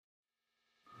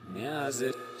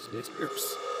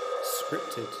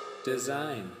Scripted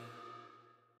design.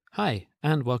 Hi,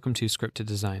 and welcome to Scripted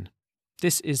Design.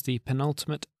 This is the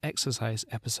penultimate exercise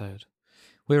episode.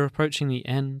 We're approaching the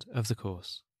end of the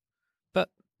course. But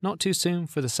not too soon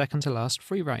for the second to last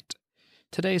free write.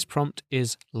 Today's prompt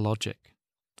is logic.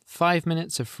 5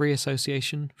 minutes of free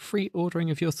association, free ordering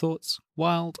of your thoughts,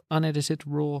 wild, unedited,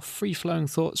 raw, free-flowing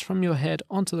thoughts from your head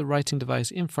onto the writing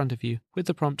device in front of you with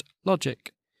the prompt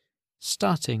logic.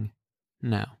 Starting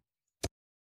now.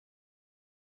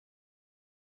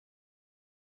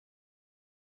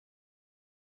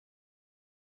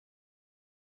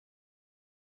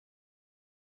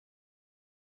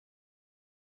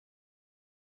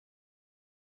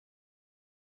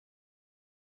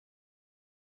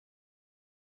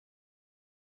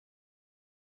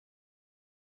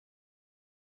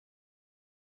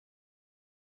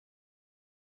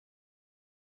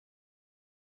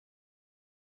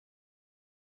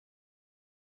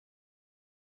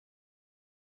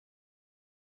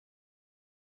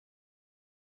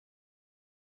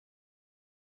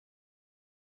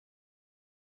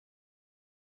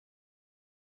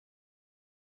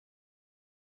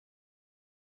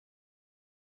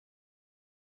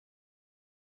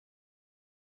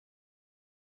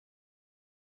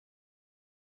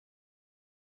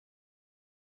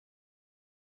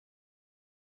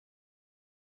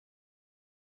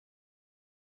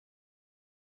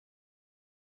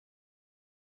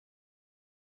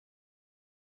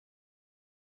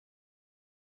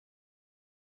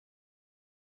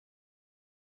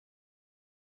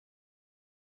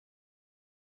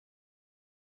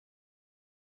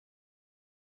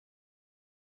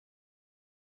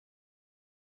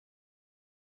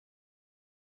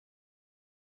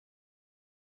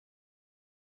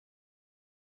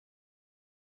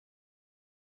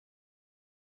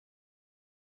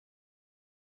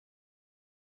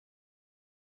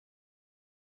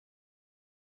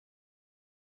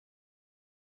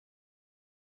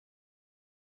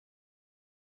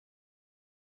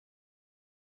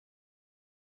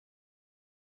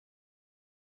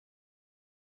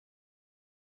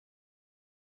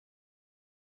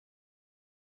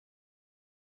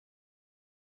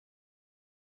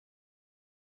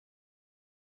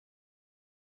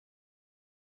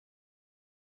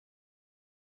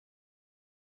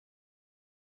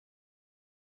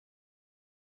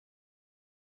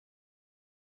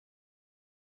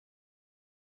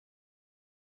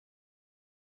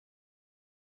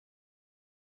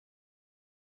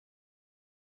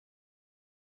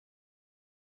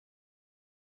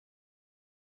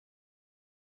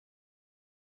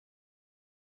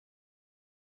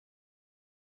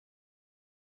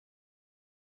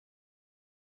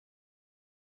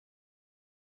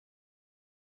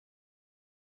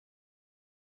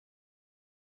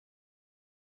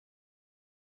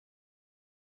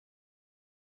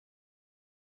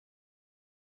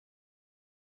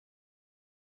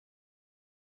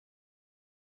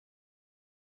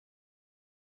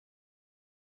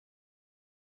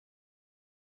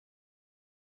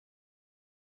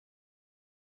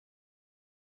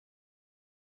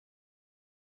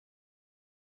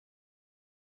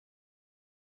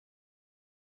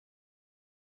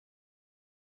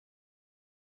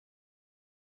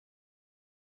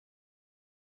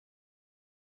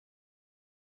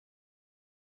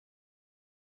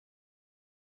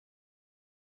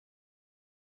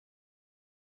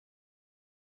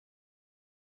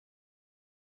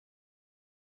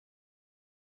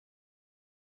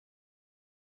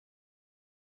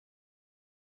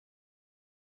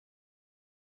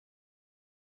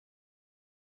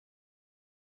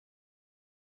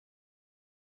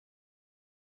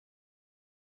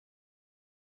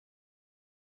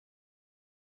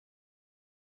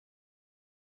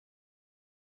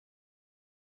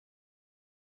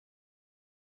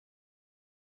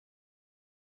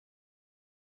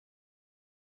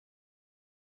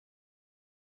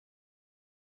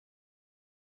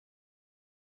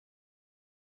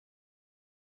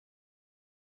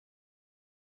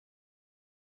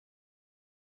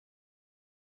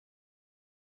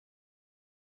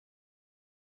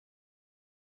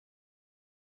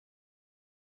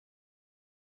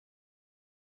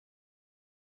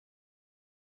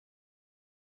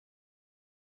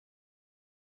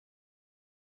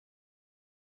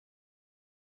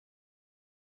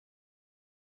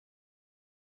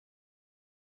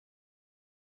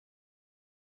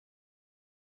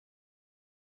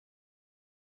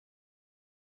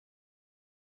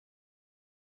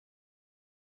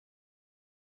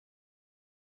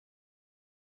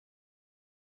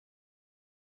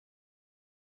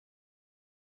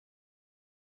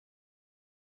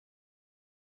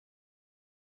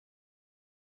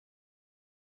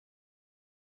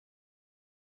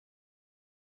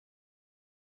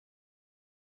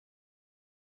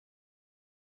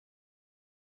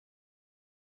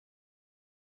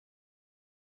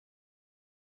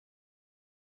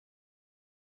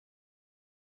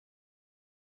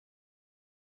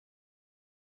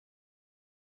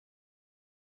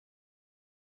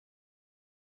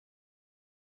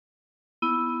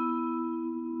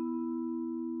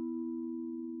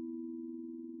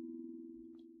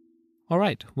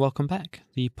 Alright, welcome back.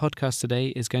 The podcast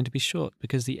today is going to be short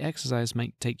because the exercise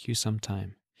might take you some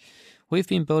time. We've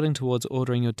been building towards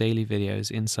ordering your daily videos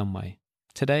in some way.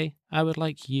 Today, I would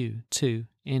like you to,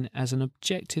 in as an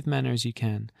objective manner as you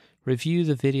can, review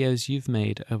the videos you've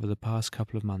made over the past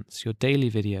couple of months, your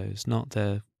daily videos, not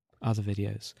the other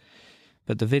videos,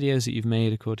 but the videos that you've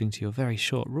made according to your very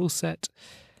short rule set.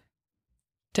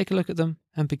 Take a look at them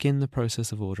and begin the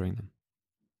process of ordering them.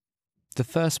 The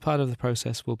first part of the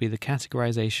process will be the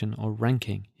categorization or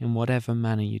ranking in whatever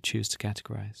manner you choose to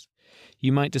categorize.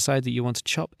 You might decide that you want to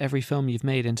chop every film you've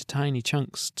made into tiny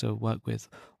chunks to work with,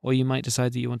 or you might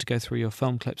decide that you want to go through your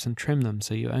film clips and trim them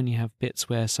so you only have bits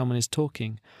where someone is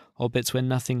talking, or bits where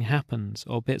nothing happens,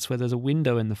 or bits where there's a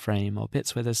window in the frame, or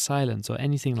bits where there's silence, or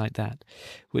anything like that,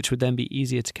 which would then be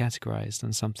easier to categorize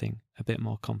than something a bit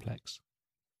more complex.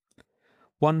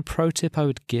 One pro tip I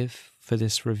would give for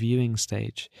this reviewing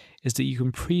stage is that you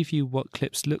can preview what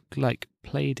clips look like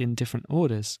played in different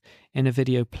orders in a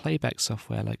video playback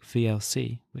software like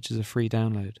VLC, which is a free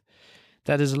download.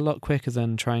 That is a lot quicker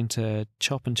than trying to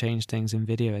chop and change things in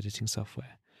video editing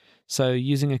software. So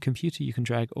using a computer, you can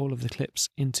drag all of the clips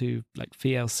into like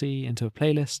VLC into a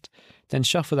playlist, then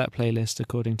shuffle that playlist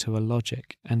according to a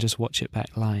logic and just watch it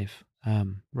back live,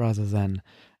 rather than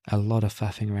a lot of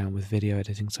faffing around with video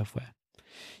editing software.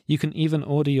 You can even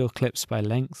order your clips by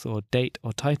length or date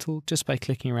or title just by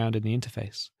clicking around in the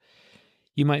interface.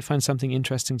 You might find something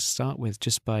interesting to start with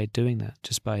just by doing that,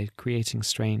 just by creating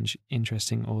strange,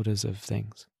 interesting orders of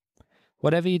things.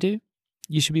 Whatever you do,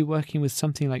 you should be working with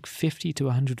something like 50 to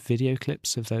 100 video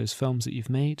clips of those films that you've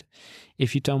made.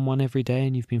 If you've done one every day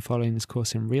and you've been following this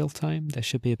course in real time, there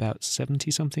should be about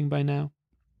 70-something by now.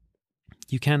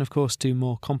 You can, of course, do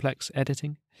more complex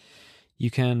editing. You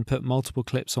can put multiple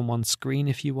clips on one screen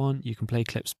if you want. You can play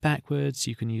clips backwards.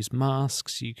 You can use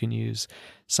masks. You can use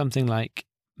something like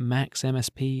Max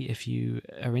MSP if you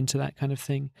are into that kind of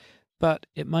thing. But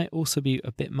it might also be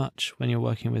a bit much when you're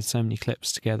working with so many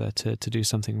clips together to do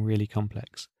something really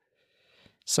complex.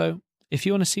 So if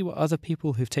you want to see what other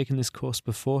people who've taken this course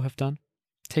before have done,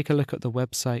 take a look at the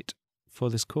website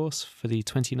for this course for the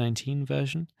 2019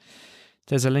 version.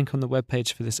 There's a link on the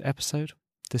webpage for this episode.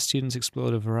 The students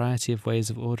explored a variety of ways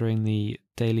of ordering the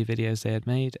daily videos they had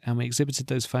made, and we exhibited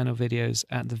those final videos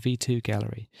at the V2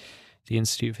 Gallery, the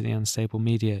Institute for the Unstable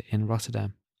Media in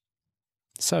Rotterdam.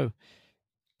 So,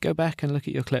 go back and look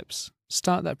at your clips.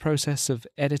 Start that process of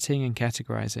editing and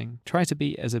categorizing. Try to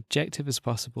be as objective as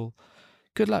possible.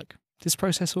 Good luck. This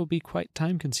process will be quite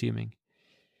time-consuming.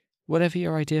 Whatever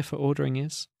your idea for ordering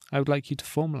is, I would like you to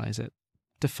formalize it.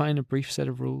 Define a brief set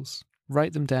of rules,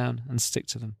 write them down, and stick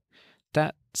to them.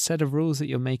 That set of rules that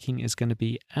you're making is going to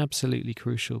be absolutely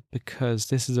crucial because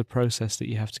this is a process that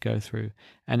you have to go through,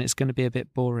 and it's going to be a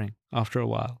bit boring after a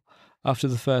while. After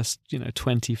the first,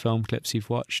 20 film clips you've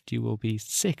watched, you will be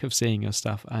sick of seeing your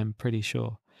stuff, I'm pretty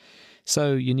sure.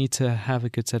 So you need to have a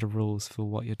good set of rules for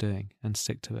what you're doing and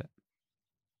stick to it.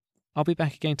 I'll be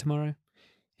back again tomorrow.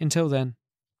 Until then,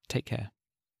 take care,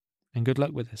 and good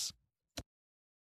luck with this.